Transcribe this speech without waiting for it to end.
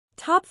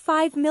Top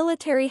 5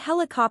 military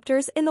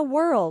helicopters in the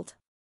world.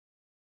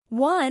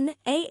 1.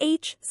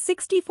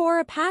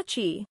 AH-64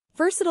 Apache.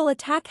 Versatile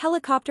attack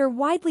helicopter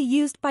widely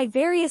used by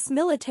various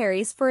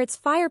militaries for its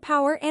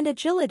firepower and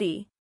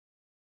agility.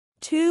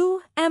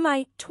 2.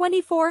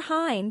 Mi-24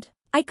 Hind.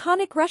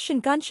 Iconic Russian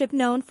gunship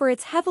known for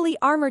its heavily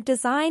armored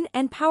design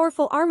and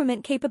powerful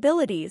armament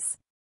capabilities.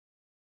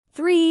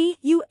 3.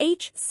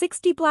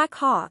 UH-60 Black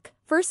Hawk.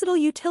 Versatile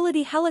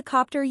utility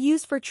helicopter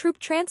used for troop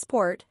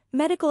transport,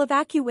 medical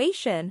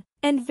evacuation,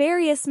 and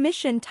various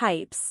mission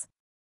types.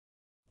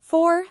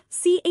 4.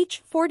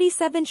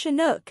 CH-47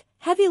 Chinook.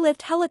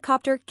 Heavy-lift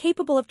helicopter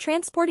capable of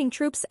transporting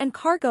troops and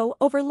cargo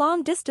over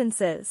long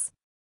distances.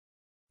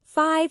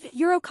 5.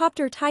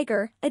 Eurocopter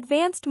Tiger.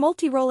 Advanced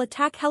multi-role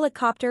attack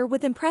helicopter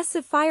with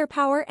impressive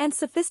firepower and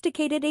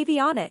sophisticated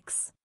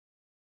avionics.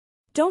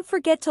 Don't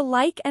forget to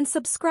like and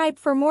subscribe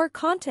for more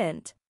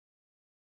content.